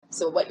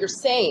So what you're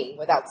saying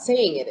without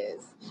saying it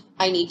is,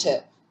 I need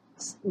to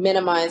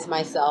minimize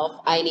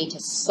myself. I need to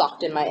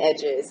soften my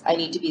edges. I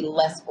need to be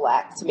less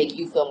black to make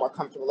you feel more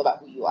comfortable about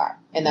who you are.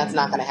 And that's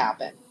not going to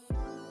happen.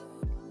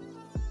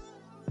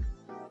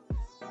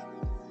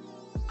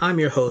 I'm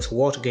your host,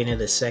 Walter Gaynor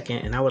II,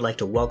 and I would like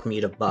to welcome you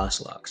to Boss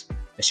Locks,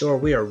 a show where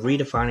we are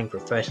redefining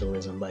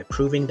professionalism by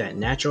proving that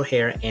natural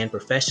hair and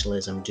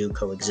professionalism do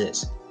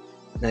coexist.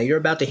 Now, you're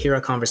about to hear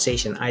a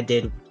conversation I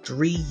did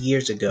 3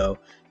 years ago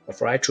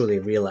before I truly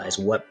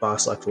realized what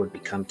Boss Locks would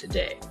become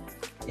today.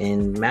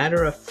 And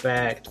matter of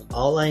fact,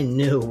 all I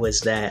knew was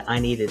that I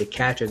needed to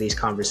capture these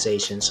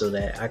conversations so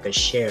that I could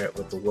share it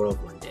with the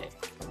world one day.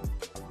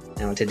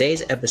 Now, in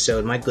today's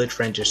episode, my good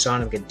friend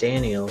Jasana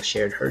McDaniel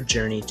shared her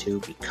journey to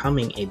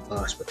becoming a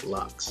boss with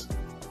locks.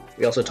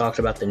 We also talked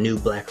about the new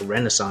Black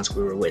Renaissance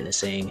we were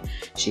witnessing.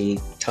 She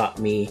taught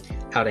me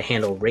how to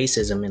handle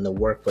racism in the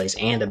workplace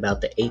and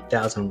about the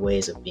 8,000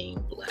 ways of being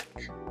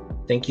Black.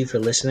 Thank you for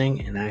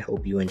listening, and I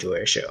hope you enjoy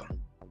our show.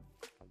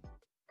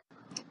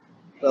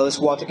 Hello, this is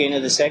Walter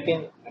Gaynor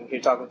II. I'm here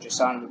talking with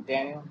Jasana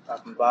McDaniel,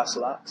 talking Boss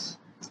Locks.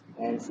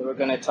 And so we're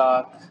going to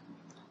talk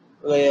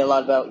really a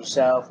lot about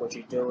yourself, what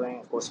you're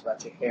doing, of course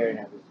about your hair and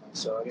everything.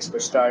 So I guess for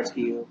starters,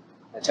 can you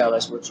tell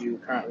us what you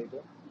currently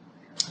do?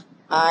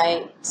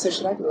 So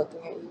should I be looking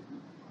at you?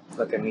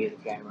 Look at me at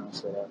the camera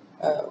instead of...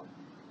 Oh,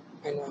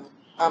 I know.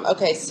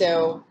 Okay,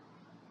 so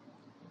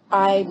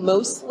I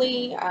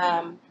mostly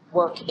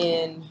work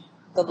in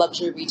the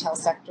luxury retail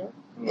sector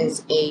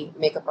as a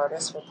makeup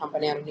artist for a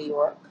company out of New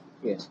York.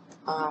 Yes.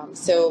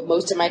 So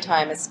most of my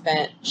time is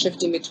spent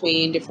shifting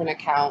between different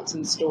accounts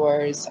and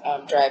stores,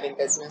 driving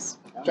business,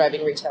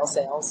 driving retail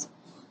sales.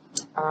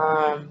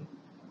 I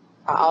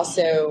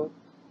also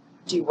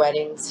do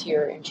weddings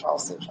here in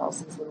Charleston.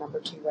 Charleston's the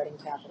 #2 wedding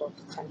capital of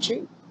the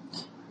country.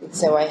 And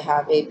so I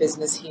have a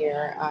business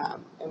here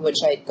in which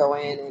I go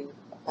in and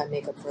apply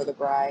makeup for the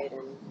bride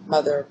and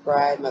mother of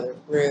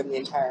groom, the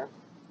entire,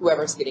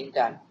 whoever's getting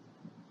done.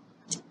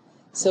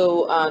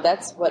 So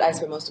that's what I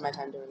spend most of my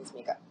time doing is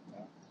makeup.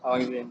 How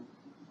long have you been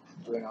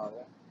doing all of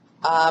that?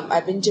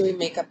 I've been doing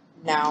makeup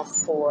now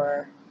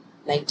for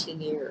 19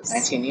 years.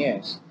 19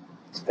 years.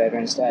 It's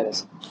veteran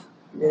status.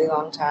 Really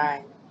long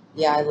time.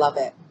 Yeah, I love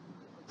it.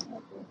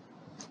 Okay.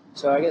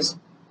 So I guess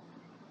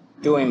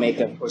doing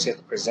makeup, of course, you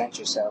have to present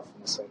yourself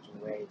in a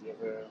certain way.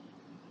 Have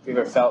you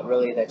ever felt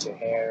really that your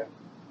hair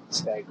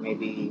is like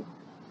maybe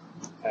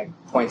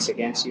points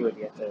against you, or do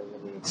you have to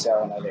really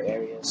excel in other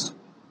areas?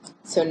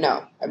 So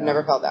no, I've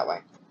never felt that way.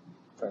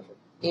 Perfect.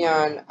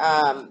 And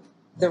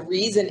the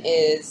reason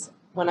is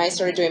when I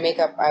started doing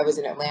makeup, I was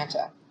in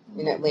Atlanta.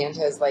 And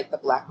Atlanta is like the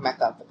Black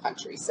Mecca of the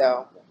country.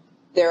 So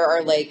there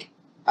are like,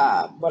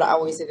 what I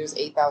always say, there's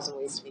 8,000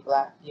 ways to be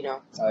Black, you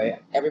know? Oh, yeah.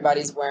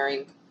 Everybody's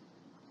wearing,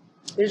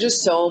 there's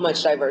just so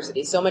much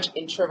diversity, so much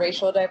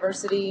intraracial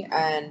diversity.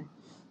 And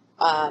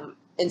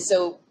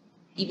so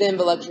even in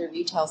the luxury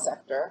retail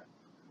sector,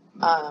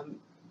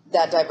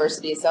 that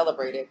diversity is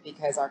celebrated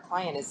because our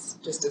client is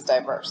just as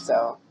diverse.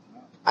 So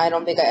I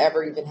don't think I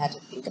ever even had to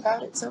think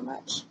about it so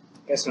much.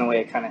 I guess in a way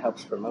it kind of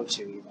helps promote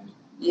you even.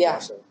 Yeah,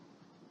 also.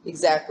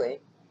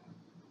 Exactly.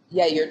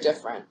 Yeah, you're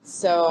different.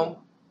 So,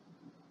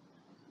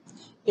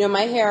 you know,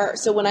 my hair,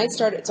 so when I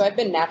started, so I've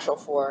been natural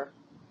for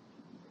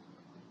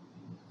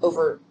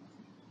over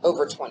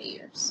 20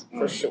 years,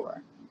 for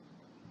sure.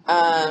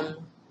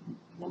 I'm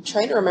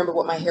trying to remember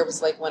what my hair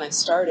was like when I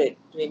started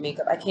doing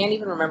makeup. I can't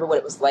even remember what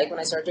it was like when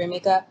I started doing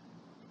makeup.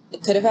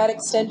 It could have had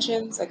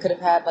extensions. I could have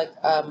had like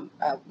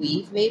a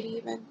weave maybe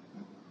even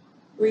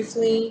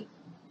briefly.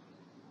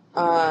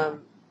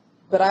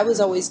 But I was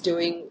always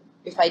doing,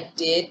 if I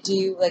did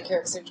do like hair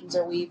extensions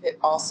or weave, it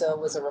also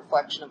was a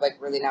reflection of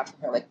like really natural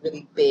hair, like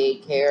really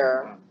big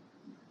hair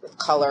with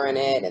color in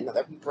it, and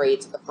there'd be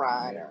braids at the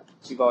front. Or,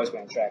 so you've always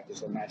been attracted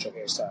to natural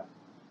hairstyle.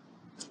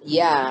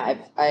 Yeah,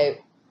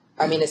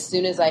 I mean, as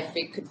soon as I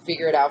could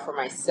figure it out for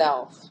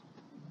myself,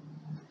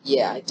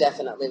 yeah, I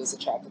definitely was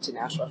attracted to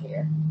natural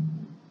hair.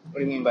 What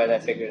do you mean by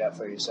that, figure it out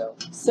for yourself?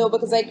 So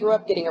because I grew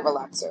up getting a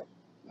relaxer.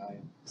 Oh, yeah.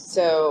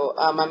 So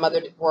my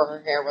mother wore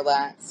her hair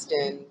relaxed,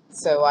 and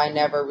so I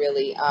never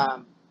really,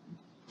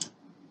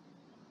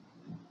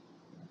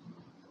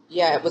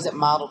 it wasn't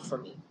modeled for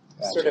me,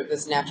 sort of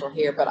this natural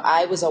hair. But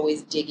I was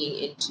always digging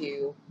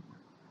into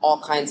all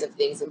kinds of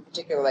things, in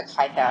particular like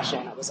high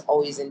fashion. I was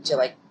always into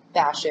like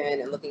fashion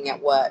and looking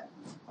at what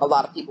a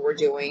lot of people were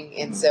doing.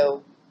 And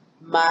so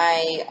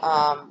my,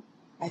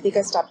 I think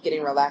I stopped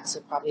getting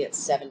relaxer probably at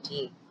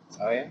 17.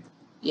 Oh, yeah?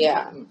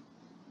 Yeah.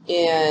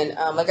 And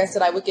like I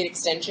said, I would get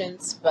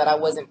extensions, but I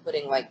wasn't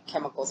putting like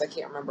chemicals. I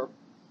can't remember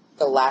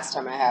the last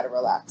time I had a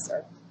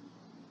relaxer.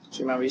 Do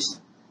you remember you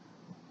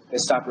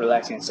stopped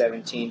relaxing at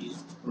 17? Do you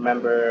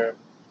remember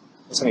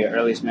some of your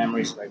earliest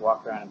memories, like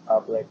walking around in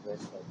public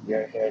with like,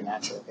 your hair,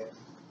 natural hair?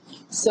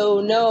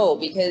 So no,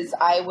 because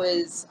I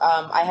was,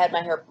 I had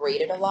my hair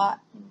braided a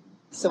lot.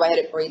 So I had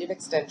it braided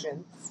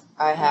extensions.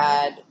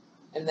 And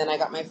then I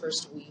got my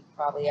first weave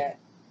probably at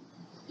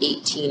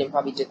 18 and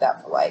probably did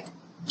that for like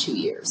 2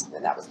 years. And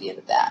then that was the end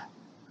of that.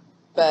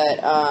 But,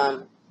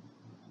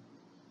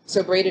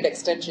 So braided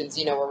extensions,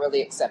 were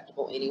really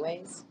acceptable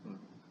anyways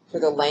for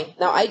the length.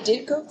 Now, I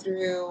did go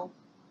through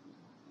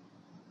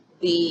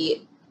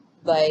the,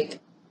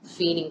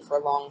 fiending for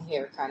long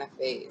hair kind of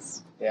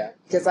phase. Yeah.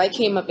 Because I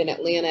came up in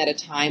Atlanta at a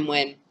time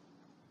when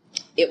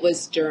it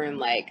was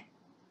during,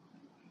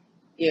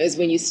 it was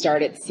when you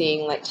started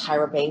seeing,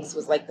 Tyra Banks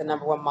was, the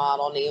number one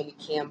model, Naomi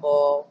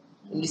Campbell,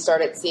 and you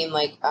started seeing,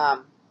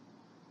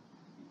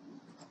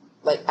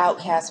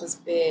 Outkast was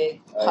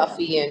big,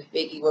 Puffy and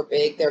Biggie were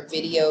big. Their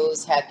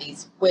videos had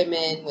these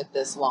women with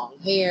this long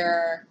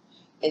hair.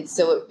 And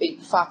so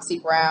Foxy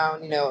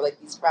Brown,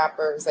 these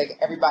rappers,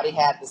 everybody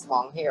had this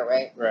long hair,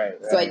 right? Right.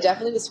 So I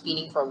definitely was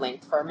fiending for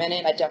length for a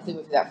minute. I definitely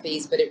went through that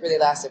phase, but it really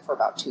lasted for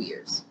about 2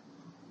 years.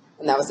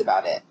 And that was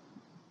about it.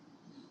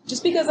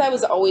 Just because I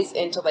was always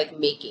into,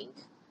 making.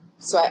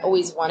 So I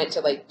always wanted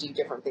to, do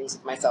different things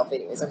with myself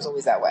anyways. I was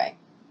always that way.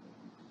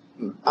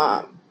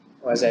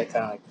 Was that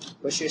kind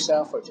of push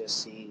yourself or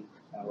just see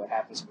what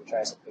happens if you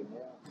try something new?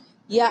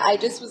 Yeah, I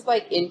just was,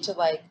 into,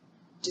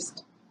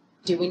 just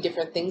doing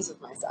different things with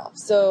myself.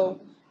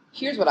 So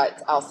here's what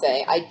I'll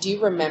say. I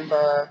do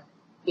remember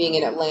being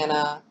in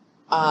Atlanta.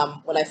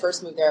 When I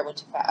first moved there, I went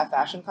to a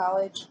fashion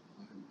college.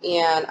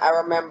 And I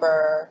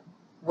remember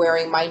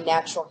wearing my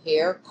natural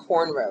hair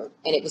cornrowed.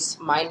 And it was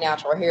my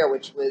natural hair,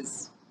 which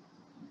was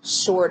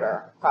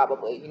shorter,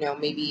 probably,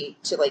 maybe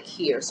to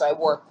here. So I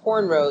wore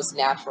cornrows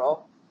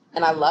natural,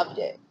 and I loved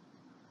it.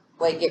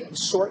 It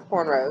was short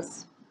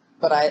cornrows,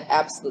 but I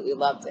absolutely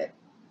loved it.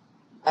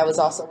 I was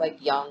also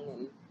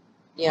young,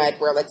 and I'd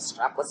wear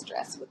strapless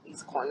dress with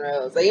these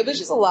cornrows. It was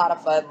just a lot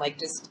of fun,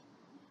 just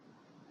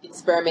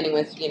experimenting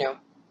with,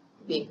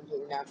 being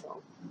completely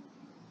natural.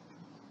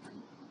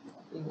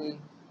 Mm-hmm.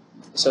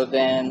 So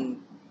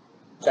then,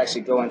 to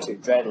actually go into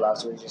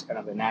dreadlocks, was it just kind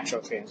of a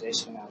natural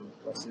transition on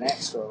what's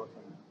next, or?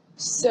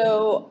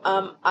 So,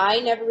 I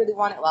never really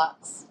wanted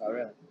locks. Oh,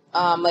 really?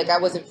 I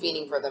wasn't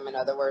fiending for them, in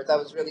other words. I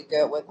was really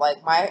good with,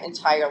 my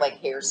entire,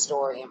 hair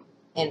story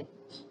and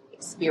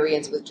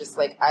experience with just,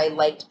 I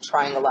liked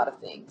trying a lot of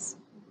things.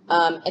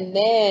 And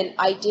then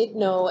I did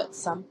know at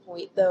some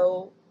point,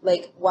 though,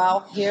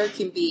 while hair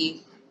can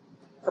be,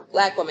 for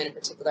Black women in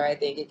particular, I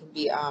think it can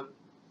be,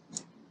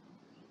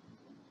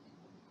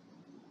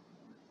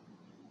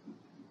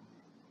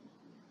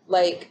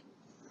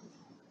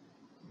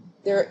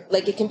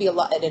 it can be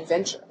an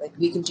adventure.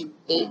 We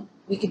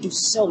can do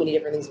so many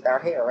different things with our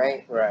hair,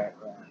 right? Right.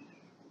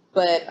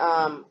 But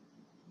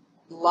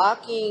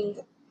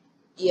locking,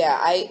 yeah,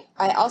 I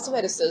also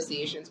had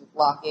associations with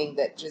locking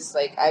that just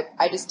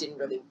I just didn't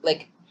really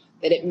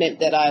that it meant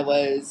that I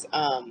was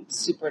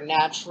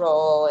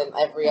supernatural in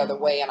every other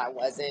way, and I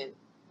wasn't.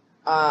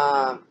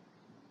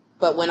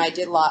 But when I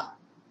did lock,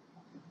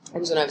 it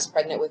was when I was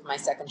pregnant with my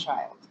second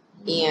child,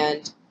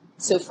 and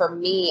so for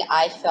me,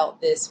 I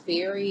felt this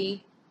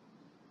very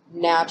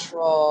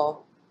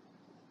natural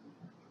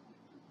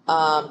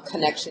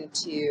connection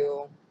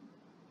to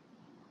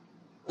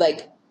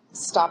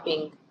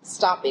stopping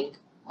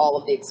all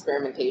of the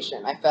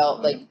experimentation. I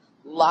felt like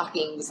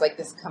locking was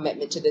this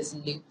commitment to this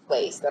new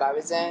place that I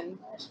was in.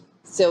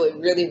 So it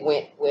really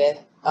went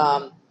with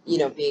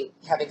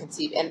having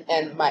conceived,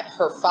 and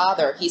her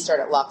father, he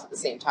started locks at the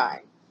same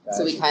time.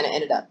 So we kind of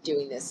ended up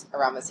doing this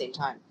around the same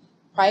time.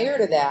 Prior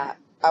to that,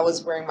 I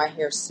was wearing my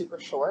hair super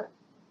short.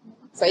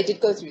 So I did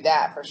go through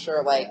that for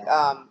sure.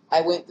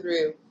 I went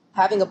through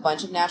having a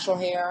bunch of natural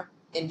hair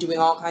and doing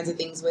all kinds of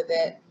things with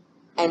it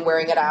and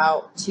wearing it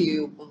out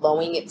to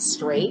blowing it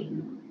straight.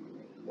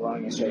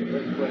 Blowing it straight?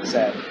 What is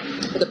that?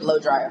 With a blow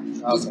dryer.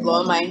 Okay. I was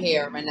blowing my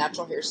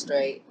natural hair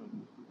straight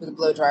with a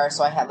blow dryer.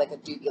 So I had a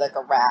doobie,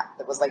 a wrap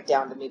that was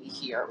down to maybe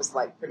here. It was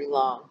pretty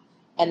long.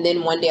 And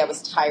then one day I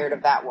was tired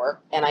of that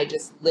work and I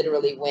just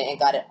literally went and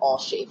got it all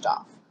shaved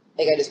off.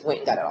 I just went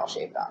and got it all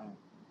shaved off.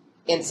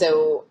 And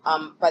so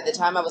by the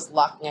time I was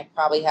locking, I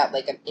probably had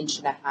an inch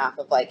and a half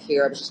of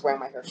hair. I was just wearing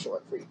my hair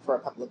short for a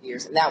couple of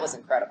years. And that was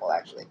incredible,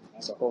 actually.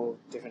 That's a whole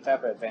different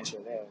type of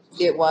adventure there.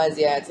 It was,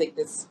 yeah. It's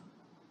this.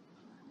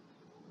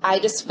 I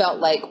just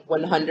felt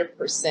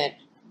 100%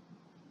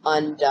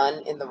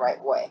 undone in the right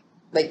way.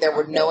 There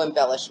were no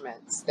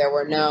embellishments. There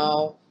were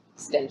no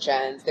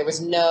extensions. There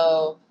was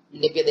no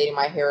manipulating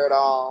my hair at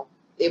all.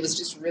 It was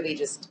just really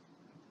this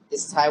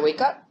is how I wake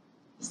up.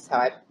 This is how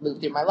I move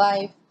through my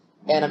life.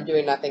 And I'm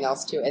doing nothing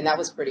else to it. And that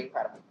was pretty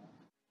incredible.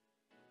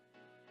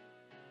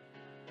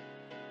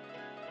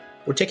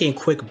 We're taking a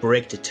quick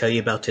break to tell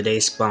you about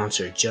today's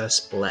sponsor,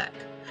 Just Black.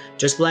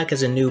 Just Black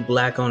is a new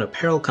Black-owned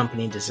apparel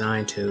company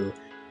designed to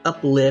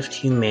uplift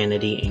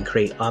humanity and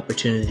create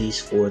opportunities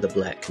for the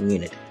Black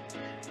community.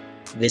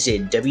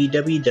 Visit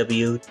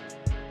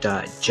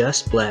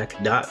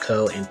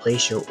www.justblack.co and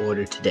place your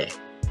order today.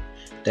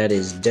 That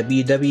is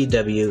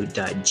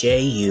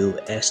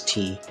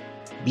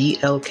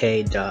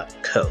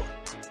www.justblk.co.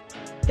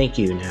 Thank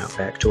you. Now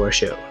back to our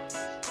show.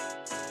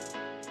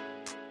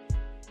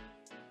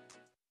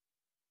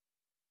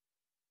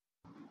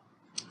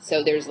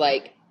 So there's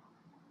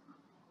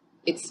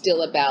it's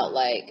still about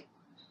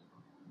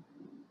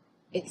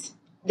it's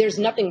there's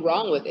nothing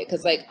wrong with it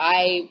because like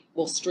I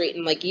will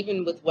straighten, like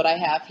even with what I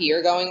have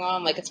here going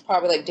on, like it's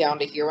probably like down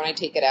to here when I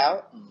take it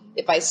out.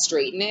 If I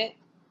straighten it,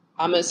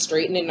 I'm going to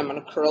straighten it and I'm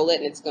going to curl it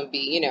and it's going to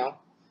be, you know,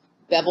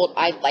 beveled.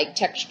 I like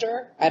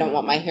texture. I don't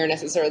want my hair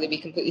necessarily to be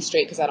completely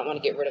straight because I don't want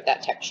to get rid of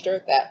that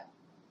texture, that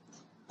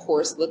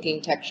coarse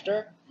looking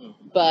texture.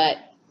 But,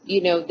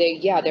 you know,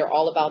 they're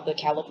all about the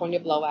California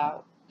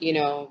blowout, you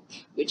know,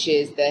 which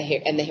is the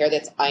hair and the hair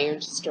that's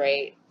ironed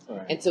straight.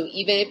 Right. And so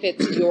even if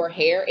it's your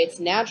hair, it's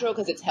natural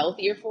because it's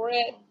healthier for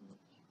it,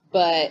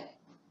 but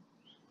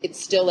it's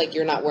still like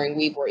you're not wearing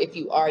weave, or if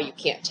you are, you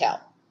can't tell.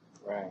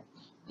 Right.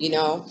 You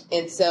know?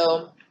 And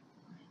so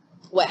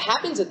what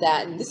happens with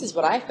that, and this is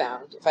what I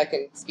found, if I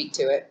can speak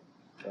to it,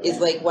 is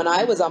like when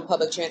I was on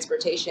public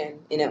transportation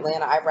in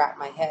Atlanta, I wrapped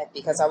my head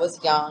because I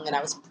was young and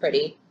I was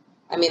pretty.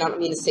 I mean, I don't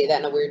mean to say that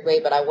in a weird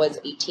way, but I was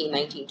 18,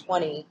 19,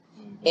 20,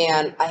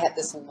 and I had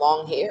this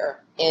long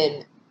hair.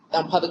 And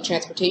on public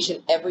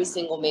transportation, every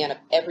single man of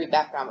every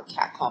background would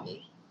catcall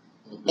me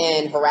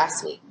and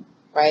harass me,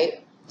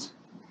 right?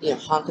 You know,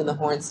 honking the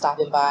horn,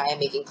 stopping by,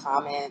 making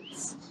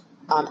comments,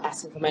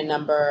 asking for my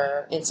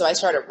number. And so I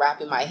started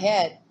wrapping my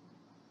head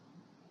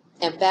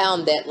and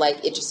found that,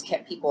 like, it just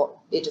kept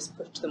people, it just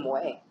pushed them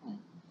away.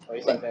 What do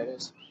you think that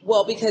is?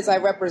 Well, because I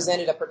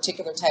represented a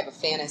particular type of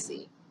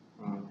fantasy,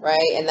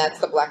 right? And that's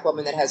the black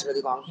woman that has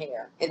really long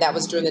hair. And that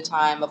was during the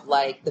time of,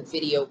 like, the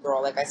video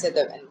girl. Like I said,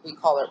 and we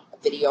call her a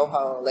video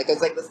hoe. Like, it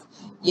was like this,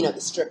 you know, the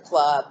strip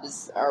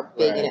clubs are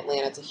big in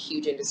Atlanta. It's a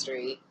huge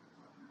industry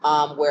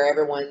where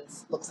everyone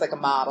looks like a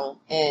model.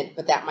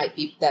 But that might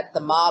be, that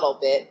the model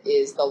bit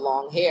is the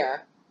long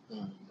hair,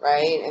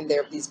 right? And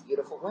they're these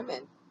beautiful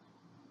women.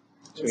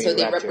 So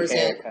they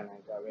represent. Kind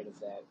of got rid of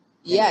that.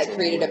 Yeah, it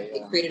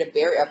created a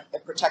barrier, a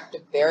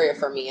protective barrier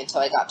for me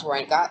until I got to where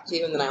I got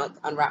to, and then I like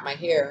unwrapped my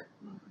hair.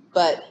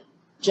 But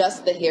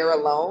just the hair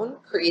alone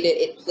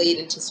played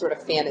into sort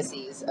of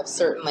fantasies of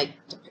certain like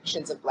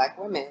depictions of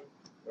black women,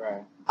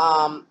 right?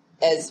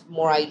 As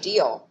more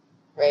ideal,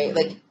 right?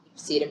 Like you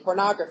see it in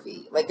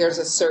pornography. Like there's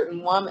a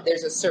certain woman,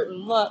 there's a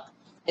certain look,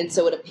 and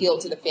so it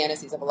appealed to the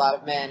fantasies of a lot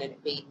of men, and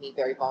it made me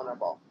very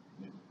vulnerable.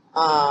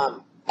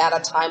 At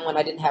a time when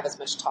I didn't have as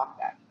much talk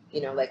back.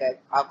 You know, like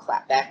I'll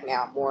clap back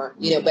now more,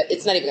 you know, but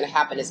it's not even going to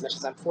happen as much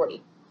as I'm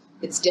 40.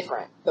 It's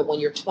different. But when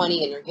you're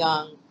 20 and you're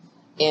young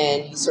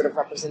and you sort of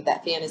represent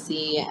that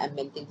fantasy and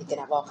men think they can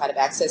have all kind of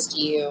access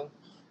to you,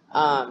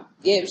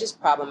 it was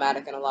just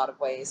problematic in a lot of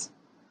ways.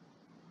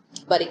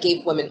 But it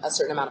gave women a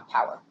certain amount of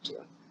power,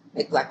 too.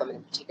 Like black women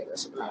in particular, a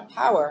certain amount of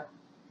power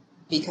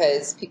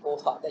because people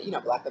thought that, you know,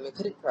 black women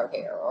couldn't grow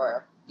hair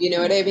or, you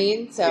know what I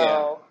mean?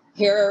 So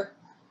hair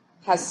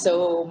has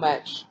so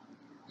much,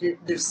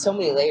 there's so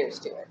many layers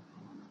to it.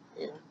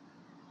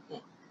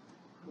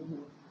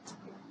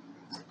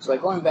 So,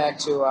 like, going back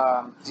to,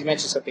 you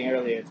mentioned something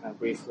earlier, kind of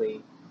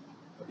briefly,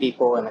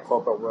 people in the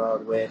corporate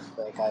world with,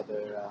 like,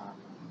 either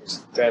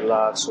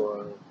dreadlocks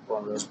or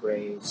cornrows,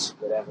 braids,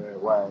 whatever it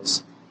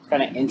was. It's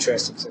kind of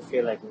interesting because I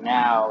feel like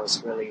now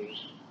it's really,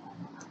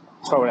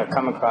 it's what I've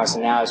come across,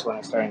 and now is when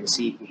I'm starting to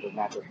see people with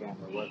natural hair in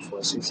the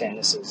workforce. So you're saying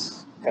this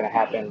has kind of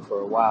happened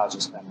for a while,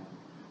 just kind of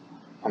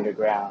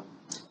underground.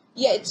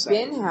 Yeah, it's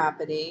been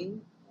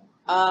happening.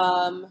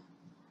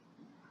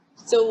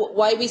 So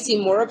why we see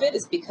more of it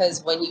is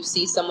because when you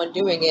see someone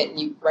doing it and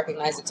you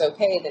recognize it's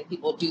okay, then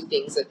people do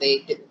things that they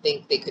didn't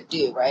think they could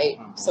do, right?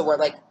 So we're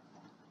like,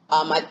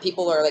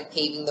 people are like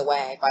paving the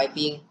way by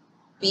being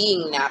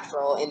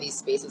natural in these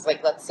spaces.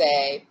 Like, let's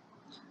say,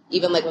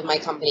 even like with my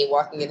company,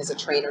 walking in as a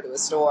trainer to a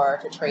store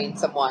to train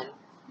someone,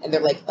 and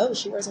they're like, oh,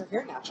 she wears her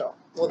hair natural.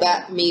 Well,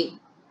 that may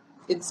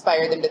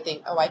inspire them to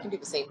think, oh, I can do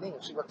the same thing.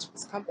 If she works for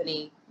this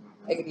company,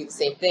 I can do the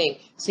same thing.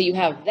 So you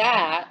have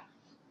that.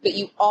 But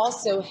you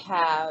also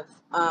have,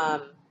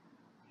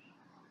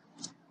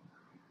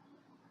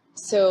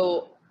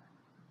 so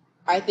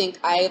I think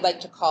I like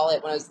to call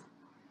it, when I was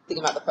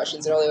thinking about the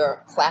questions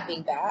earlier,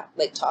 clapping back,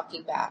 like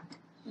talking back.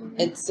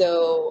 And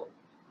so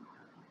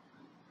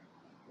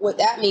what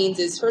that means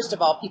is, first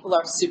of all, people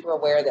are super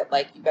aware that,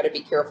 like, you better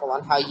be careful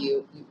on how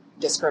you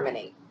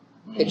discriminate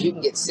because you can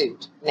get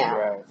sued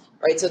now.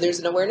 Right? So there's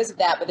an awareness of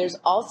that, but there's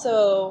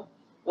also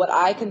what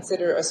I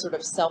consider a sort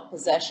of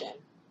self-possession.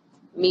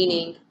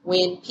 Meaning,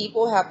 when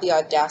people have the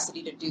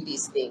audacity to do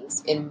these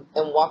things and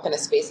walk into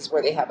spaces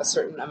where they have a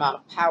certain amount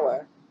of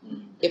power,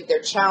 if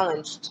they're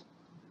challenged,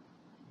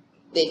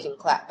 they can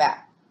clap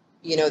back.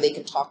 You know, they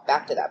can talk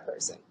back to that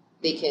person.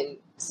 They can.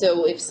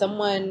 So if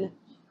someone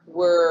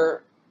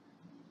were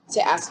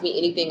to ask me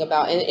anything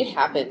about, and it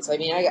happens, I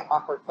mean, I get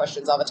awkward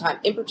questions all the time,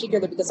 in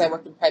particular because I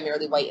work in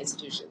primarily white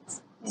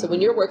institutions. So when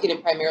you're working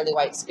in primarily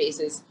white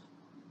spaces,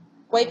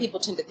 white people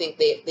tend to think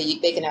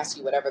they can ask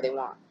you whatever they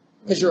want.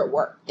 Because you're at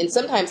work. And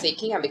sometimes they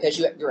can because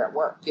you're at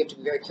work. You have to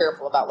be very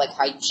careful about, like,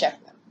 how you check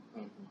them.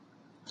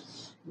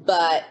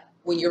 But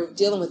when you're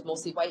dealing with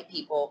mostly white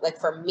people, like,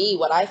 for me,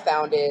 what I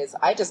found is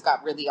I just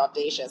got really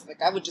audacious.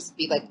 Like, I would just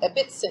be, like, a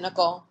bit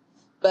cynical.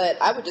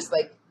 But I would just,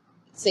 like,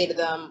 say to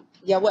them,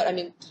 yeah, what? I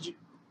mean,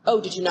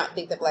 did you not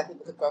think that black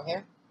people could grow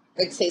hair?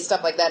 Like, say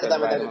stuff like that to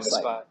them. And they're just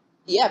like,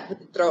 Yeah,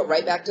 throw it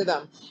right back to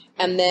them.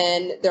 And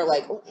then they're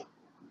like,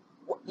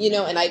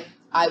 and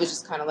I was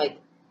just kind of like,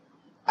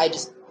 I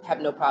just have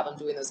no problem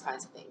doing those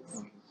kinds of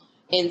things.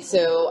 And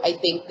so I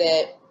think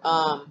that,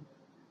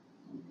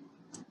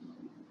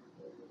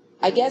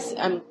 I guess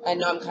I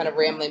know I'm kind of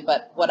rambling,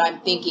 but what I'm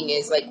thinking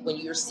is like when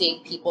you're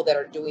seeing people that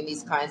are doing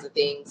these kinds of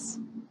things,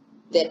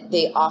 that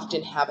they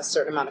often have a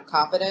certain amount of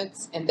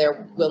confidence and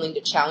they're willing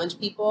to challenge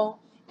people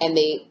and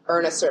they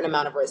earn a certain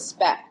amount of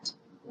respect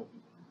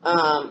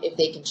if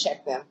they can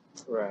check them.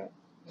 Right.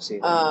 See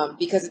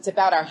because it's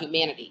about our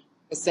humanity,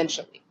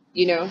 essentially,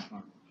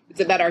 It's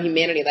about our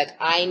humanity. Like,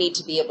 I need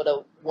to be able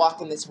to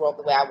walk in this world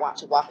the way I want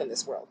to walk in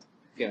this world.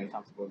 Feeling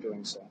comfortable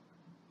doing so.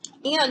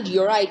 And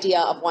your idea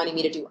of wanting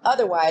me to do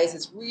otherwise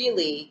is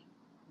really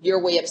your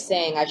way of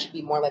saying I should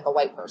be more like a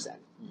white person.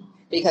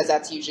 Because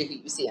that's usually who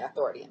you see in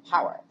authority and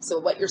power. So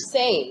what you're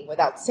saying,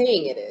 without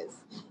saying it, is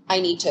I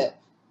need to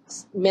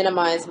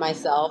minimize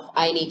myself.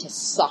 I need to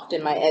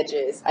soften my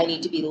edges. I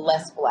need to be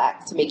less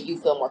black to make you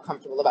feel more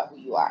comfortable about who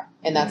you are.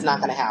 And that's not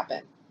going to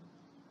happen.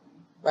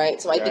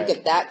 Right? So I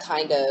think that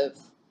kind of...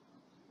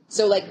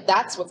 So, like,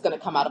 that's what's going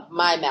to come out of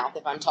my mouth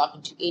if I'm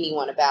talking to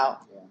anyone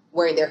about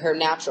wearing their hair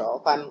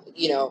natural. If I'm,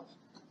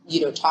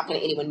 talking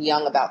to anyone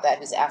young about that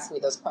who's asking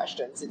me those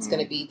questions, it's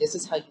going to be, this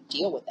is how you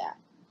deal with that.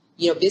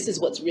 This is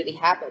what's really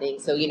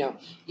happening. So,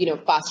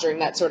 fostering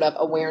that sort of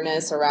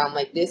awareness around,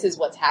 like, this is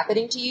what's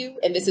happening to you,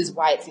 and this is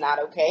why it's not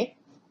okay,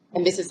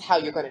 and this is how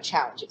you're going to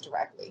challenge it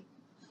directly.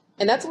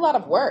 And that's a lot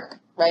of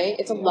work, right?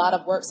 It's a lot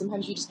of work.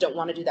 Sometimes you just don't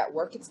want to do that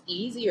work. It's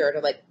easier to,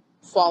 like,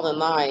 fall in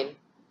line.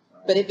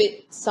 But if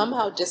it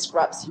somehow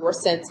disrupts your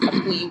sense of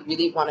who you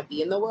really want to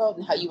be in the world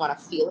and how you want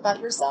to feel about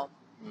yourself,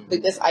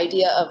 like this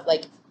idea of,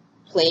 like,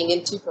 playing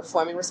into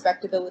performing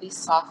respectability,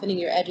 softening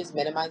your edges,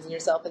 minimizing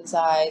yourself in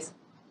size,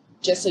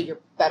 just so you're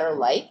better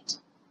liked,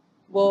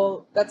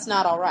 well, that's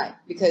not all right,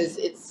 because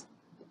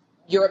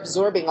you're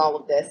absorbing all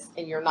of this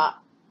and you're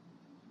not,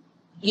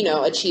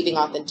 achieving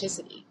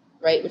authenticity,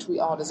 right, which we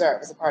all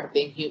deserve as a part of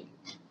being human.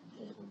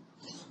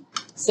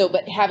 So,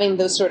 but having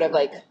those sort of,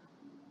 like,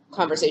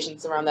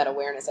 conversations around that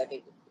awareness, I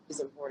think, is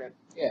important.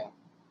 Yeah.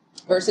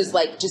 Versus,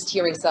 like, just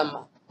hearing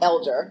some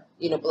elder,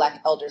 black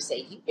elder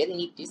say, you really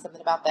need to do something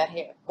about that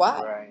hair.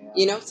 Why? Right,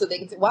 yeah. So they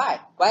can say, why?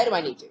 Why do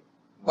I need to?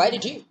 Why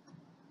did you?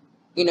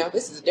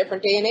 This is a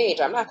different day and age.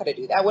 I'm not going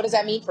to do that. What does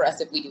that mean for us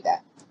if we do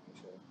that?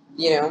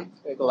 Sure.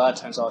 Like a lot of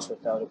times also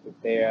with elder people,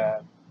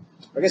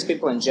 I guess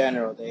people in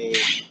general, they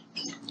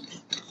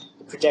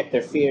project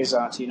their fears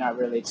onto you, not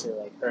really to,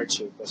 like, hurt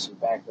you, push you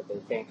back, but they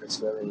think it's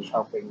really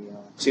helping you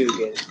to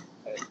get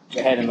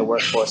ahead in the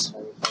workforce and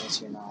everything,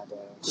 so you're not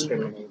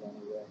discriminated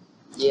anyway.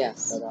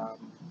 Yes. But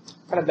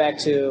kind of back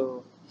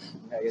to,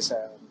 I guess,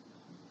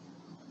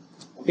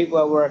 people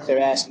at work, they're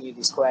asking you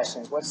these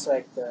questions. What's,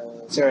 like,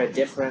 is there a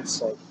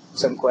difference? Like,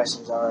 some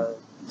questions are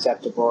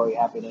acceptable, you're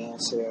happy to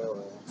answer,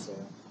 or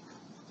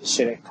it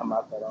shouldn't come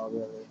up at all,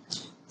 really?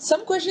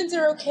 Some questions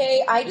are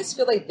okay. I just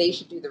feel like they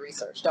should do the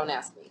research. Don't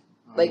ask me.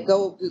 Like,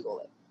 go Google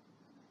it.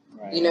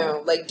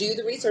 Right. Like, do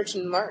the research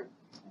and learn.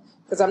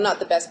 Because I'm not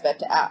the best bet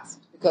to ask.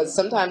 Because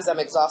sometimes I'm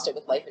exhausted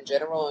with life in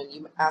general, and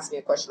you ask me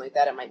a question like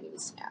that, it might make me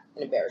snap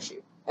and embarrass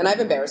you. And I've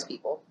embarrassed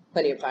people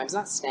plenty of times.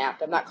 Not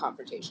snapped. I'm not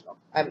confrontational.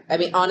 I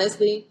mean,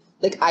 honestly,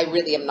 like, I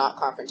really am not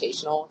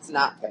confrontational. It's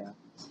not fair.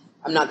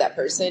 I'm not that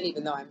person,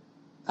 even though I'm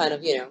kind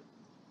of, You're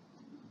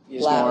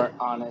loud. More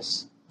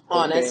honest.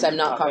 Honest. I'm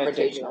not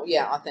confrontational.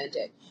 Yeah,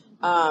 authentic.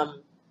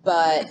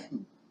 But,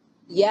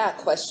 yeah,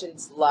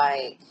 questions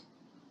like,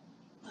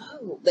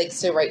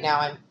 so right now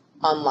I'm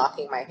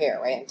unlocking my hair,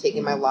 right? I'm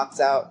taking my locks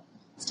out.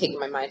 It's taking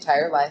my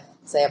entire life.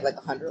 So I have like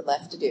 100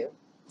 left to do.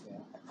 Yeah.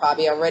 I've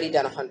probably already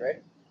done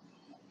 100.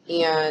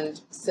 And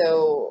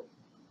so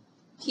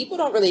people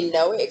don't really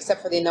know it,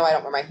 except for they know I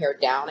don't wear my hair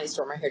down. I used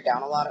to wear my hair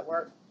down a lot at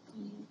work.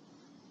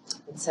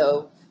 And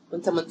so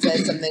when someone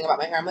says something about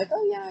my hair, I'm like,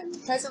 oh yeah, I'm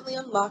presently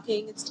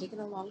unlocking. It's taken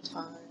a long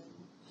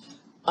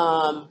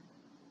time.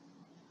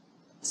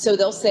 So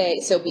they'll say,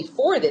 so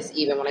before this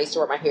even, when I used to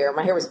wear my hair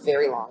was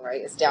very long, right?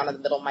 It's down in the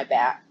middle of my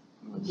back.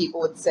 People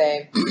would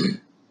say,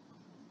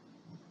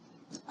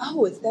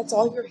 oh, that's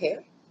all your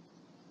hair?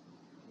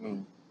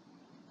 And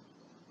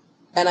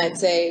I'd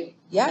say,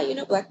 yeah,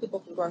 black people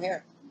can grow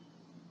hair.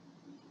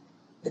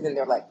 And then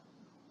they're like,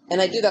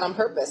 and I do that on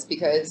purpose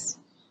because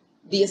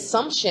the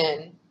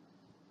assumption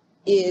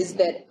is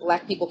that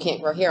black people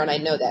can't grow hair, and I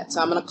know that.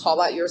 So I'm going to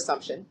call out your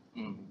assumption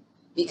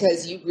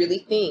because you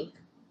really think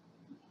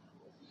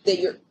that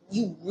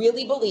you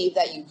really believe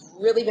that, you've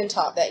really been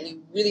taught that, and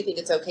you really think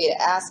it's okay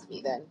to ask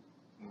me then.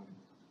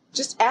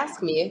 Just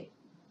ask me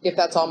if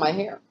that's all my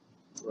hair,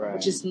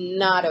 which is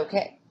not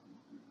okay.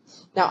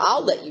 Now,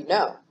 I'll let you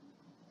know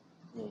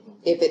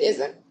if it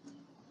isn't.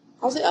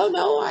 I'll say, oh,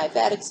 no, I've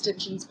had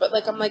extensions. But,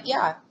 I'm like,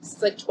 yeah,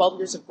 it's like 12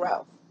 years of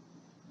growth,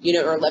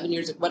 or 11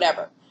 years of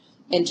whatever.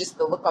 And just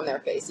the look on their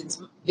face.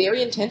 It's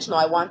very intentional.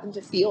 I want them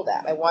to feel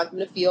that. I want them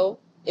to feel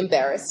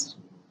embarrassed.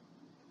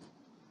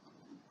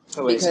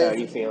 So it's how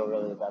you feel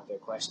really about their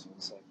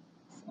questions.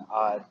 Like,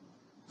 odd.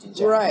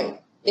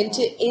 Right. And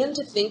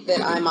to think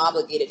that I'm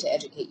obligated to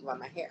educate you on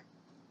my hair.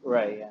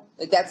 Right, yeah.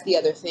 Like, that's the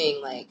other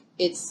thing. Like,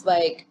 it's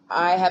like,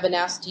 I haven't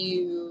asked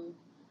you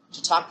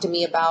to talk to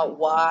me about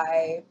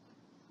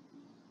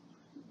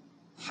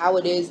how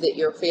it is that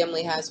your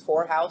family has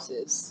 4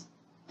 houses.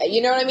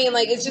 You know what I mean?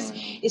 Like, it's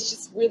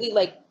just really,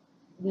 like,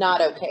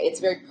 not okay. It's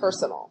very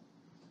personal.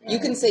 You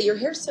can say, your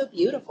hair's so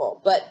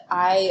beautiful, but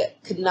I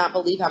could not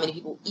believe how many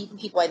people, even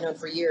people I'd known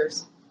for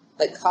years,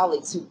 like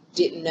colleagues who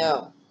didn't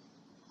know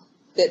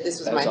that this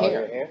was my all hair.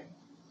 Your hair?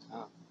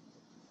 Oh.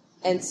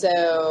 And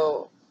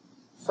so,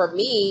 for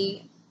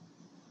me,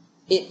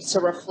 it's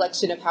a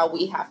reflection of how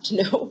we have to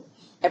know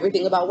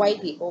everything about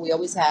white people. We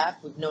always have.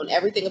 We've known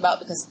everything about,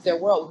 because it's their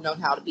world. We've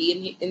known how to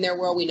be in their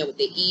world. We know what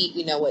they eat.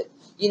 We know what,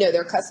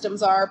 their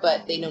customs are,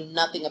 but they know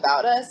nothing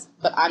about us.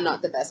 But I'm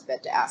not the best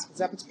bet to ask, because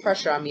that puts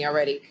pressure on me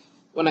already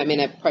when I'm in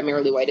a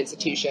primarily white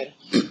institution.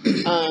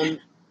 And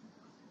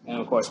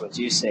of course, what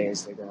you say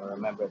is they're going to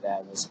remember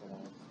that, and it's going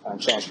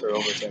to transfer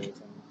over to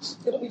everything else.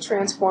 It'll be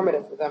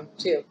transformative for them,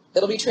 too.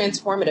 It'll be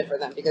transformative for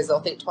them, because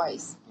they'll think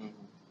twice.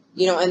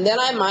 And then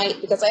I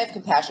might, because I have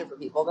compassion for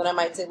people, then I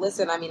might say,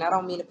 listen, I mean, I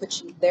don't mean to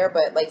put you there,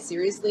 but, like,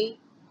 seriously,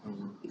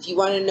 if you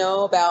want to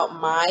know about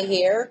my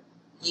hair,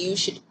 you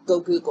should go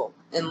Google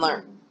and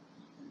learn.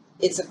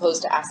 It's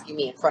opposed to asking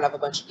me in front of a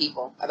bunch of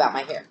people about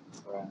my hair.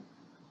 Right.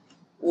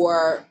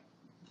 Or,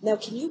 now,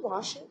 can you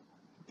wash it?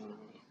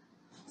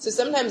 So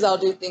sometimes I'll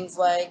do things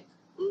like,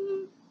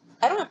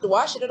 I don't have to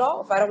wash it at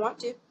all if I don't want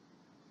to.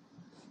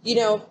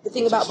 The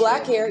thing about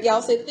black hair,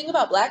 I'll say the thing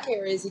about black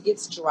hair is it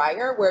gets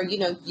drier where,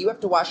 you have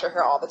to wash your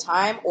hair all the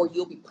time, or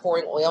you'll be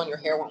pouring oil and your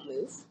hair won't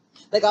move.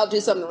 Like, I'll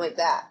do something like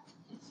that.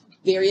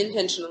 Very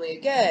intentionally,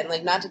 again,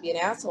 like, not to be an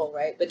asshole,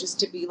 right? But just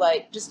to be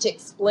like, just to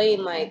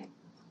explain, like,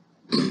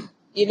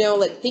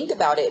 like, think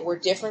about it. We're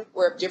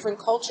of different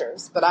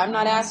cultures, but I'm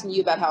not asking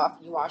you about how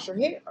often you wash your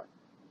hair.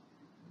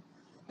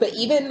 But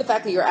even the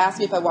fact that you're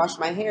asking me if I wash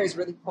my hair is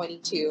really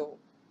pointing to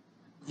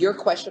you're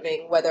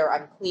questioning whether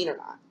I'm clean or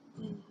not.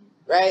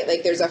 Right?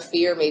 Like, there's a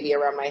fear maybe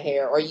around my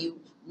hair, or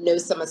you know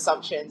some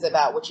assumptions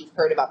about what you've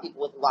heard about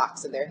people with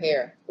locks in their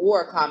hair,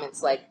 or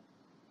comments like,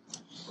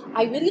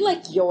 I really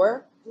like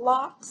your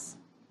locks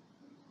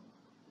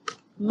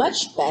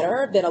much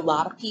better than a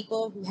lot of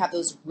people who have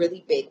those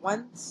really big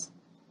ones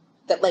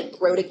that, like,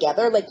 grow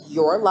together, like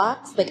your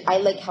locks. Like, I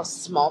like how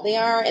small they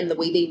are and the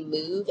way they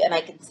move, and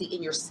I can see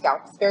in your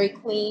scalp it's very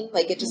clean.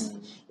 Like,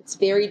 it's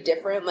very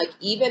different. Like,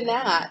 even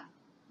that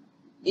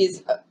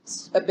is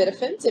a bit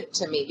offensive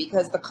to me,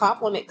 because the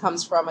compliment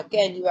comes from,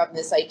 again, you have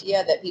this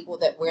idea that people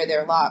that wear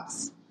their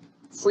locks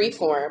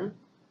freeform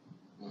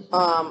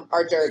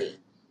are dirty.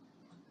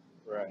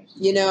 Right.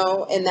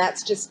 And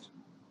that's just,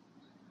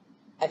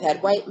 I've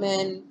had white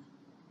men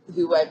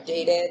who I've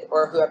dated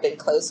or who have been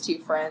close to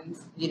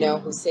friends,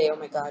 who say, oh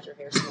my God, your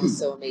hair smells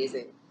so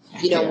amazing.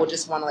 Will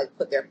just want to, like,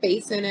 put their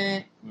face in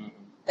it.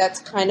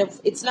 That's kind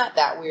of, it's not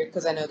that weird,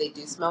 because I know they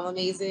do smell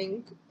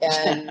amazing,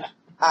 and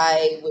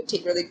I would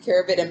take really good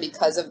care of it, and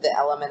because of the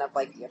element of,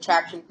 like, the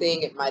attraction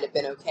thing, it might have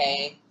been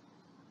okay.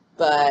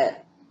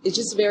 But it's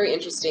just very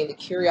interesting, the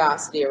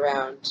curiosity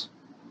around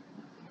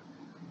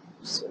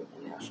sort of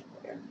national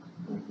hair.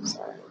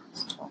 Sorry.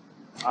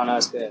 Oh, no,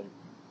 it's good.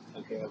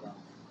 Okay, well,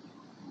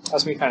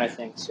 helps me kind of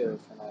think, too.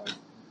 Kind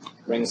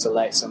of brings to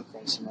light some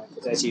things,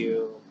 because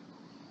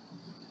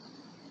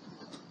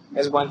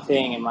there's one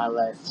thing in my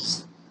life,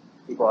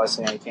 people always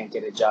say you can't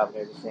get a job and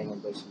everything,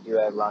 but you do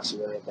have lunch, you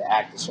really have to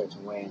act a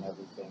certain way and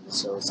everything.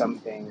 So some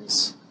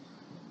things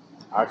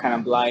are kind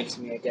of blind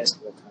to me, I guess,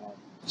 because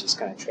I just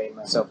kind of trained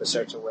myself a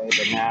certain way.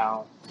 But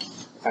now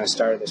I kind of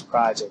started this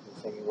project and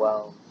thinking,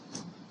 well,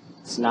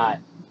 it's not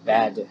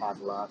bad to have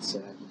lots,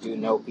 and I do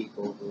know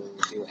people who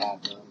do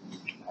have them.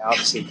 I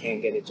obviously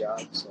can't get a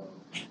job, so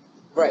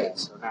right. Yeah,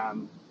 so now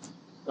I'm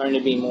learning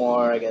to be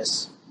more, I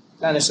guess,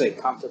 not necessarily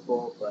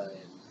comfortable, but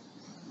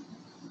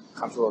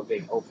comfortable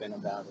being open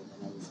about it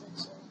and everything.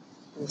 So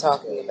and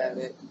talking about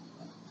it.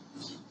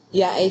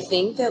 Yeah, I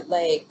think that,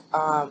 like,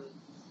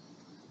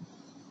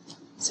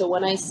 so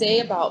when I say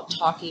about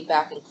talking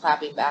back and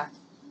clapping back,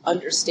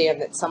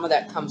 understand that some of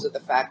that comes with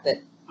the fact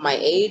that my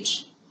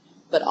age,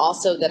 but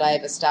also that I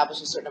have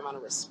established a certain amount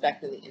of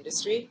respect in the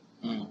industry,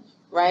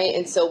 right?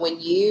 And so when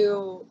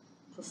you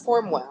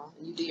perform well,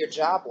 and you do your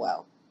job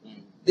well,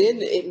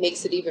 then it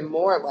makes it even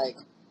more like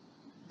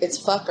it's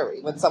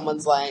fuckery when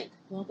someone's like,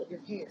 well, but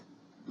your hair.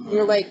 And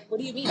you're like, what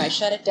do you mean? I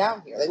shut it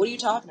down here. Like, what are you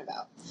talking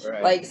about?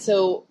 Right. Like,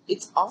 so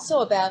it's also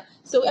about,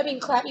 so, I mean,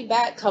 clapping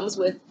back comes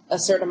with a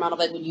certain amount of,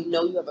 like, when you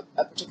know you have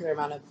a particular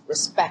amount of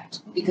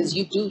respect because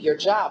you do your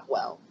job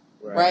well,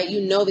 right?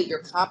 You know that you're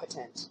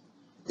competent.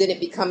 Then it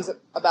becomes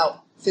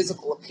about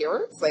physical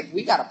appearance. Like,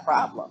 we got a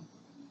problem,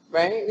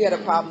 right? We got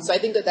a problem. So I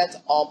think that that's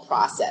all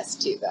process,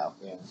 too, though.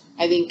 Yeah.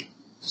 I think.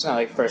 It's not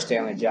like first day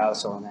on the job,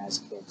 someone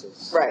asks you to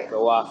just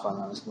go off on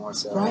them. It's more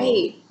so.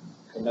 Right.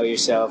 Know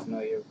yourself, know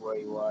where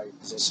you are, your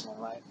position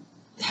in life.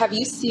 Have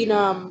you seen,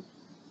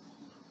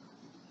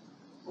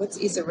 what's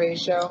Issa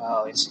Rae's show?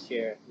 Oh,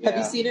 Insecure. Yeah. Have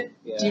you seen it?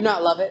 Yeah. Do you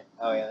not love it?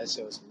 Oh, yeah, that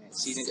show was amazing.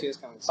 Season 2 is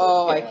coming soon.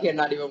 Oh, I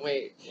cannot even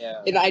wait.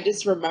 Yeah. And I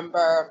just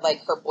remember, like,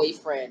 her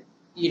boyfriend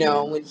You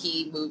know, when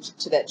he moved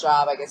to that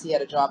job, I guess he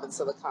had a job in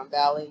Silicon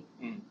Valley,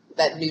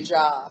 that new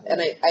job. And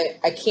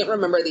I can't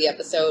remember the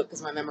episode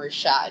because my memory's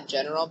shot in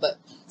general, but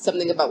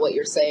something about what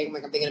you're saying,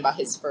 like I'm thinking about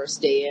his first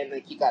day in,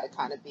 like you got to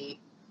kind of be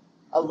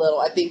a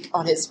little, I think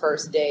on his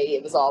first day,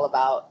 it was all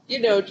about, you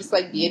know, just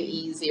like being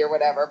easy or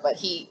whatever. But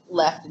he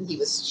left and he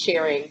was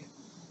sharing,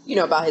 you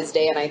know, about his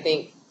day. And I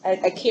think,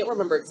 I can't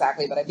remember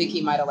exactly, but I think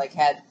he might have like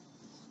had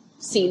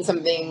seen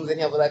some things and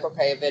he'll be like,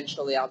 okay,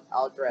 eventually I'll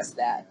address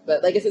that.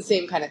 But like, it's the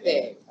same kind of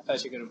thing. I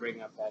thought you were going to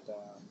bring up that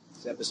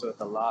episode with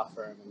the law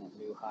firm and that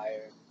new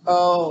hire.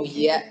 Oh,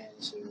 yeah.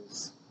 And she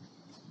was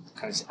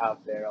kind of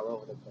out there all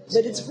over the place.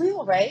 But it's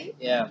real, right?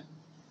 Yeah.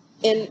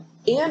 And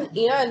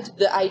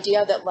the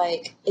idea that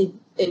like,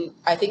 and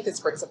I think this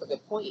brings up a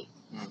good point,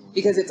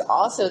 because it's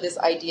also this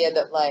idea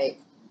that like,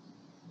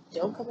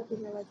 don't come up in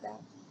here like that.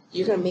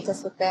 You're going to make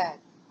us look bad.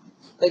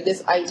 Like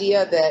this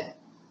idea that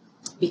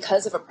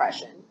because of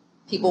oppression,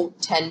 people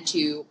tend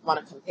to want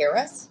to compare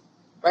us,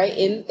 right?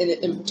 In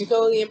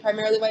particularly in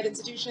primarily white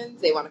institutions,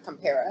 they want to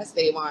compare us.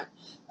 They want,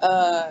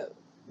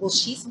 well,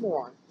 she's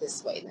more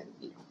this way than,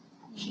 you know,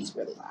 she's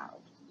really loud,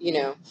 you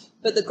know.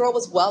 But the girl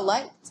was well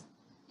liked,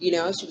 you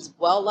know. She was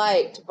well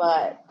liked,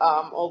 but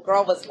old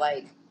girl was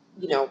like,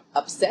 you know,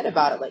 upset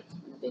about it. Like,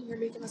 you've been here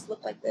making us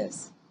look like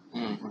this,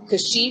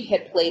 because she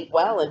had played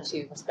well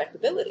into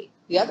respectability.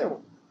 The other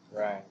one,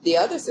 right? The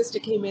other sister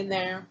came in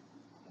there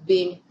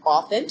being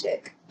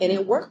authentic, and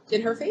it worked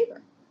in her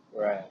favor.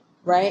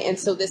 Right. And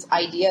so this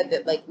idea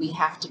that like we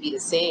have to be the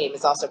same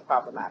is also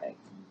problematic,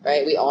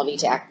 right? We all need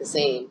to act the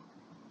same.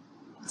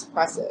 It's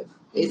oppressive,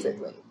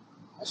 basically.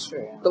 That's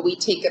true. Yeah. But we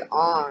take it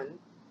on.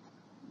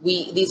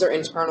 These are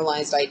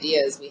internalized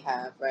ideas we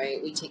have,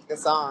 right? We take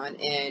this on,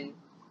 and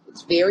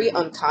it's very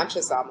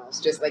unconscious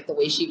almost. Just like the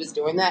way she was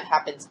doing that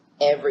happens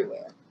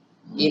everywhere.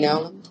 You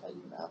know, let me tell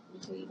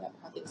you about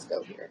how things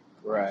go here.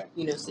 Right.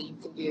 You know, so you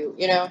can do,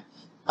 you know,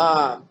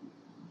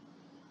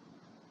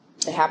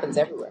 it happens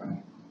everywhere.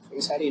 Right. I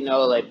guess how do you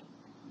know, like,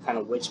 kind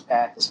of which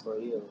path is for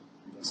you?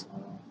 I guess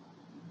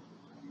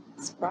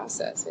it's a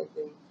process, I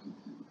think.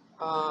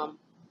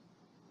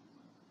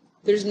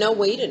 There's no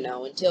way to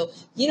know until,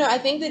 you know, I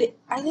think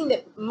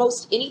that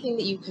most anything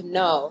that you can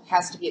know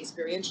has to be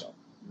experiential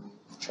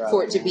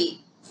for it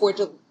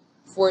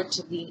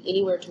to lean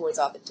anywhere towards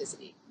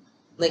authenticity.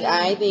 Like,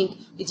 I think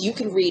if you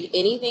can read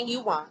anything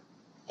you want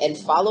and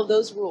follow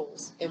those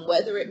rules, and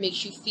whether it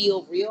makes you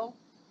feel real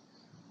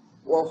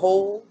or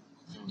whole,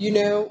 you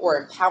know, or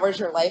empowers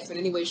your life in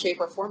any way, shape,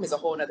 or form is a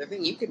whole other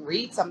thing. You can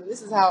read something.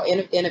 This is how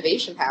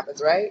innovation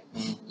happens, right?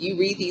 You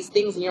read these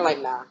things and you're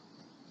like, nah.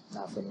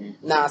 Not for me.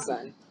 Nah,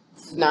 son.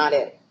 It's not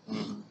it.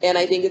 And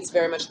I think it's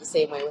very much the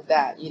same way with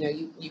that. You know,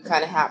 you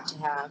kind of have to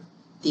have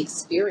the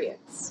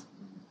experience.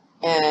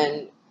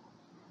 And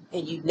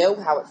you know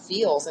how it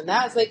feels. And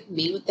that's like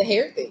me with the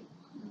hair thing.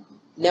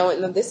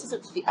 Knowing that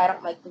I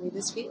don't like the way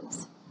this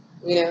feels.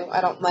 You know, I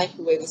don't like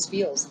the way this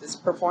feels. This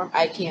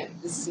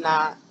does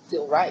not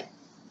feel right.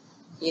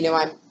 You know,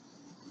 I'm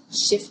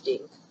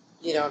shifting,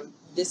 you know,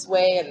 this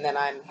way, and then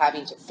I'm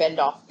having to fend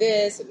off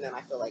this, and then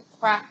I feel like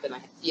crap, and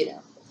I, you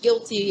know,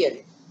 guilty, and,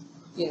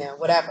 you know,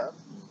 whatever.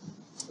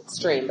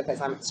 Extreme, because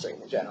I'm extreme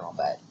in general,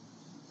 but,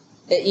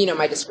 you know,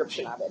 my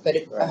description of it.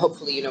 But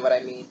hopefully you know what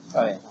I mean.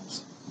 Oh, yeah.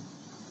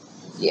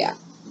 Yeah.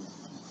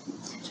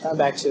 Coming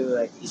back to,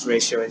 like, he's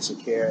racial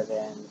insecure,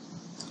 then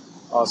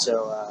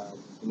also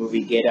the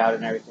movie Get Out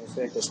and everything. I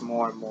feel like there's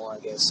more and more, I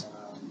guess,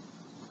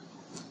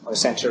 or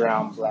centered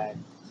around Black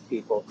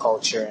people,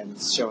 culture,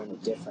 and showing the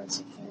difference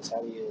in things.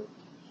 How do you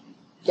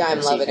I'm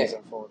loving it.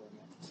 Unfolding?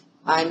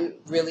 I'm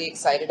really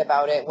excited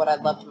about it. What I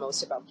loved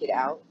most about Get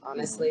Out,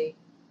 honestly.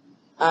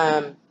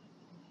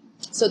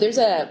 So there's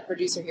a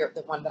producer here,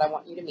 the one that I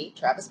want you to meet,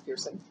 Travis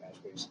Pearson.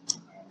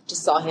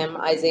 Just saw him.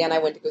 Isaiah and I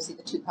went to go see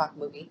the Tupac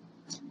movie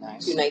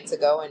 2 nights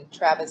ago, and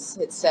Travis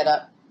had set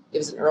up, it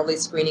was an early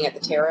screening at the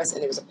Terrace,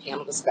 and there was a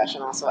panel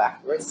discussion also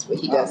afterwards. What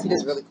he does, he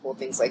does really cool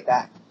things like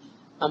that.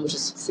 Which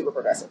is super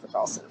progressive for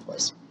Charleston, of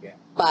course. Yeah.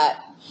 But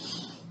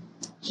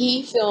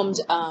he filmed,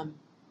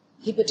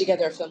 he put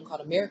together a film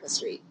called America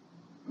Street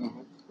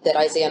that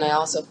Isaiah and I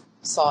also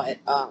saw at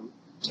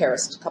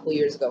Terrace a couple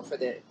years ago for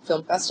the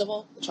film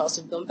festival, the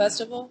Charleston Film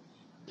Festival.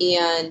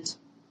 And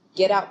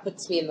Get Out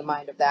puts me in the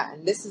mind of that.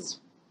 And this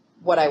is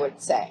what I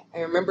would say.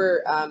 I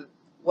remember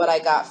what I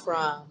got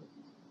from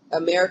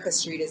America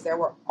Street is there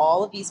were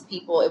all of these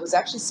people. It was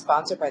actually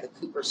sponsored by the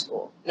Cooper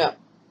School. No.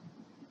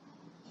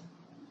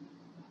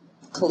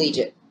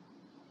 Collegiate.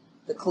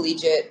 The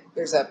Collegiate,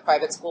 there's a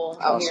private school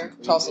out here,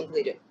 Charleston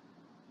Collegiate.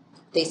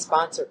 They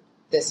sponsored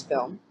this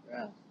film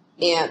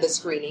and the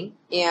screening,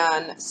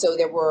 and so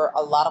there were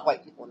a lot of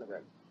white people in the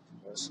room.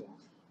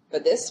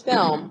 But this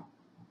film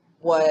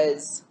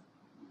was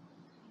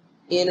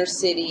inner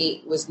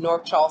city, was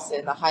North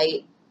Charleston, the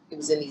Height. It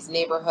was in these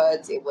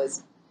neighborhoods. It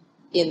was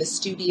in the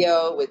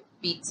studio with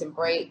beats and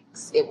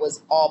breaks. It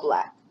was all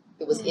Black.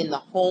 It was in the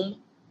home.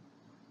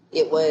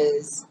 It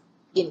was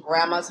in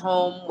grandma's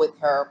home with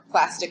her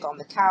plastic on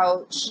the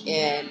couch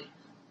and,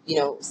 you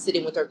know,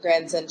 sitting with her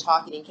grandson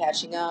talking and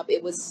catching up.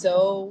 It was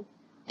so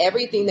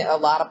everything that a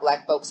lot of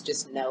black folks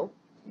just know.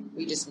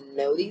 We just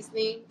know these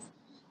things,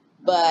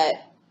 but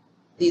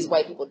these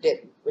white people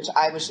didn't, which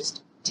I was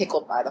just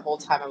tickled by the whole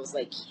time. I was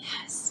like,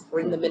 yes,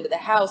 bring them into the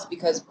house,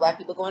 because black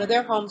people go into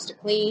their homes to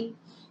clean.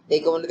 They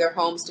go into their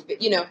homes to,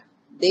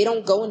 they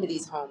don't go into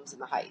these homes in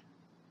the height,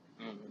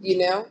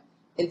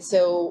 And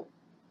so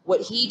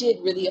what he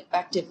did really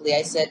effectively,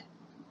 I said,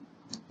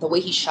 the way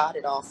he shot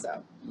it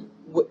also,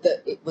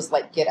 it was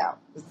like Get Out.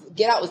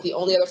 Get Out was the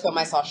only other film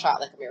I saw shot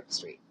like American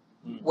Street,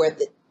 where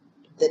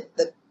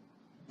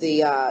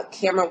the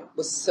camera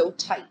was so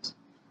tight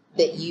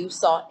that you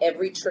saw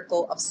every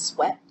trickle of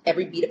sweat,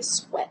 every bead of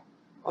sweat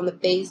on the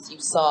face. You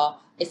saw,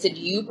 I said,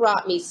 you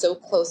brought me so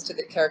close to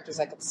the characters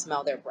I could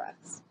smell their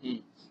breaths.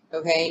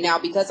 Okay, now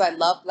because I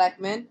love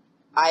black men,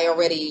 I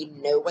already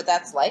know what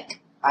that's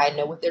like. I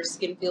know what their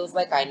skin feels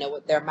like. I know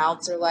what their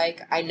mouths are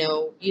like. I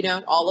know,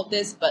 all of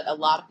this, but a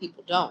lot of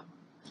people don't.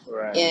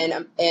 Right.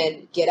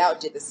 And Get Out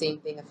did the same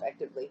thing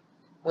effectively.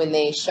 When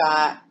they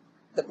shot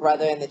the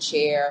brother in the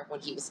chair,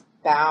 when he was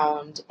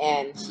bound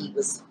and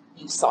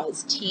you saw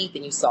his teeth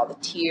and you saw the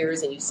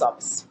tears and you saw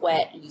the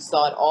sweat and you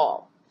saw it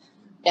all.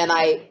 And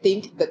I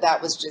think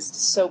that was just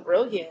so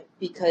brilliant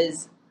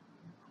because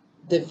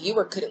the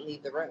viewer couldn't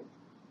leave the room.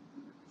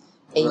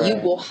 And Right.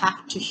 you will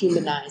have to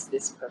humanize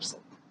this person.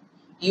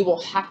 You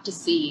will have to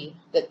see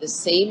that the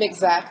same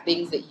exact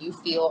things that you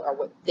feel are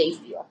what they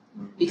feel,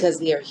 because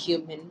they are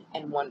human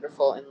and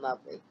wonderful and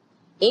lovely.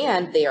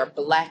 And they are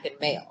black and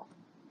male.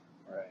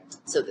 Right.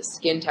 So the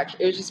skin texture,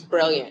 it was just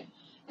brilliant.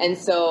 And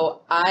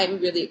so I'm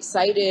really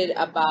excited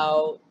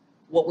about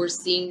what we're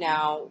seeing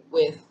now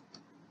with,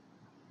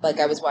 like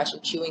I was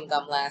watching Chewing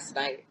Gum last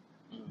night.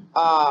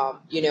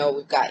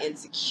 We've got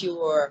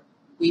Insecure.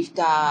 We've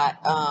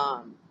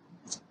got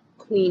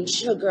Queen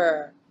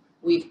Sugar.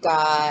 We've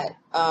got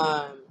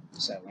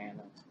It's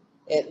Atlanta.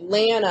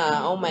 Atlanta.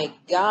 Oh my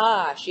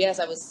gosh. Yes,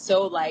 I was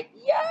so like,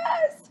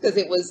 yes, because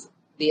it was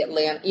the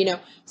Atlanta,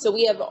 So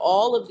we have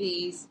all of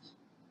these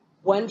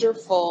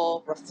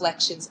wonderful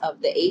reflections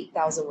of the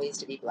 8,000 ways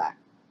to be black.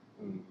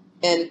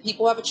 And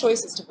people have a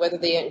choice as to whether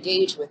they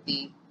engage with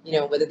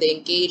whether they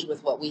engage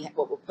with what we're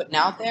putting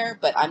out there.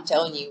 But I'm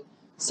telling you,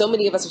 so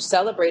many of us are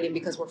celebrating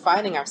because we're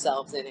finding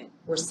ourselves in it.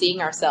 We're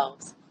seeing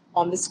ourselves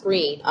on the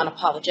screen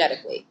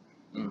unapologetically,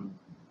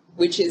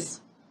 which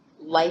is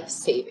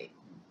life-saving.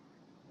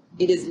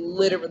 It is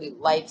literally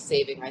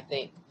life-saving, I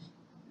think.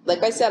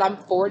 Like I said, I'm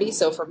 40,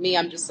 so for me,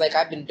 I'm just like,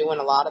 I've been doing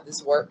a lot of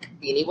this work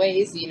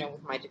anyways,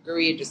 with my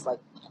degree, just like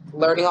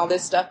learning all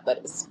this stuff,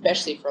 but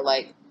especially for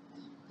like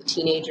the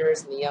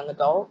teenagers and the young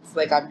adults,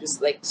 like I'm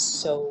just like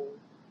so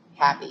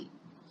happy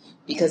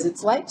because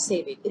it's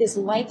life-saving. It is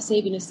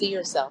life-saving to see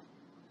yourself.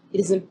 It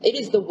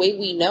is the way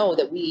we know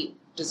that we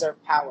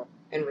deserve power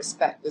and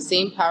respect. The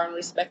same power and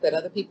respect that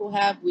other people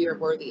have, we are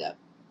worthy of.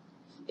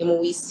 And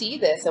when we see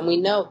this and we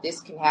know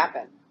this can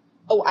happen,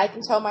 oh, I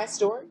can tell my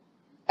story.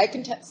 I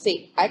can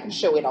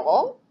show it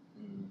all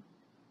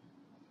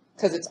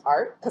because it's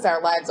art, because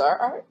our lives are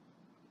art.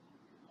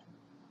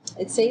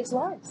 It saves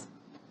lives.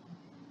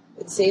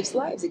 It saves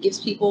lives. It gives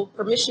people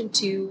permission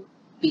to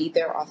be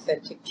their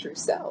authentic, true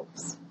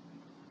selves.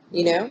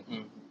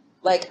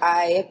 Like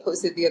I had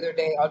posted the other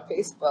day on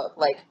Facebook,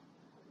 like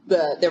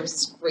there was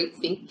this great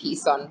think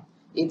piece on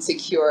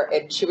Insecure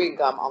and Chewing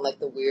Gum on like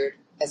the weird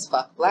as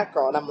fuck black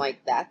girl, and I'm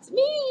like, that's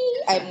me.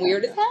 I'm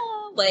weird as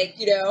hell. Like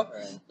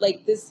Right.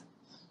 like this.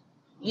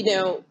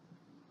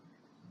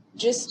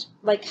 Just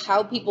like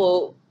how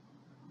people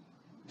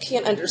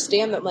can't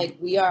understand that, like,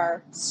 we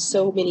are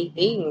so many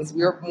things.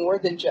 We are more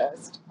than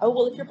just, oh,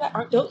 well, if you're black,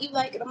 don't you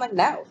like it? I'm like,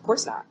 no, of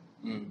course not.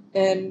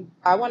 And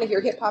I want to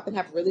hear hip hop and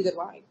have really good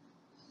wine.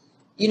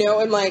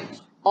 And like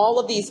all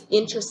of these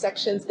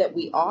intersections that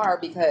we are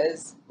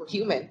because we're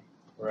human.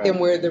 Right. And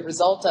we're the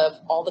result of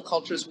all the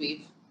cultures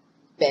we've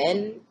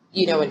been,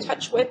 in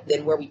touch with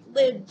and where we've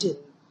lived and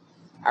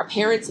our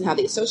parents and how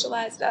they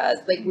socialized us.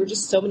 Like, we're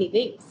just so many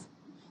things,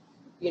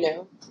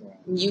 Yeah.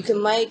 You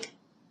can like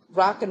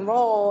rock and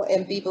roll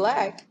and be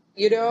black,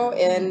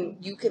 and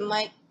you can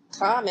like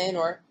Common,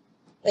 or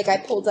like I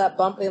pulled up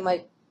bumping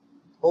like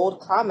old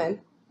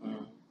Common,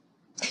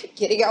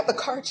 getting out the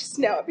car just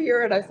now up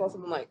here, and I saw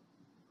someone like,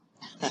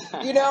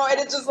 and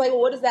it's just like,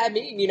 what does that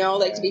mean?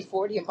 Like to be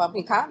 40 and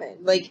bumping Common,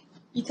 like,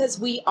 because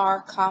we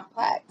are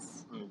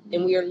complex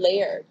and we are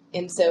layered.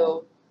 And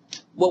so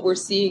what we're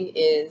seeing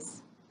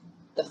is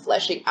the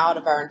fleshing out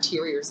of our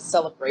interior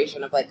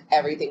celebration of like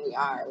everything we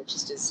are, which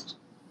is just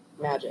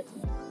magic.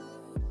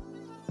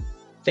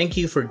 Thank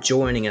you for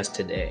joining us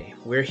today.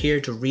 We're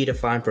here to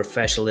redefine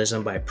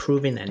professionalism by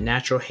proving that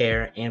natural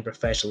hair and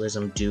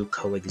professionalism do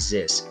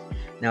coexist.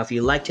 Now, if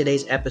you like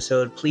today's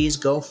episode, please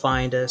go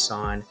find us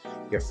on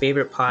your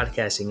favorite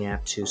podcasting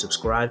app to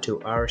subscribe to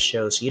our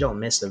show so you don't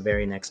miss the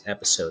very next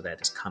episode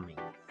that is coming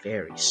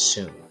very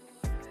soon.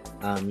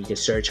 You can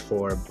search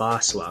for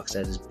Boss Locks,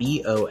 that is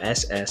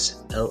BOSSLOCKS.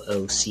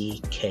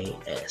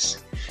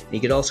 You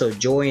could also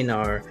join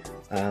our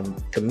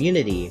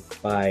community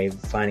by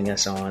finding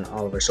us on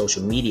all of our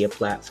social media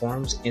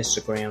platforms,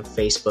 Instagram,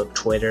 Facebook,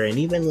 Twitter, and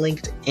even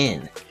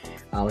LinkedIn.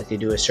 All you have to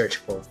do is search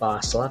for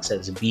Bosslocks,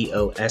 that's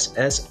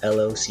BOSSLOCKS.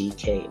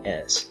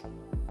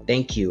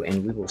 Thank you,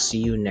 and we will see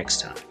you next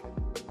time.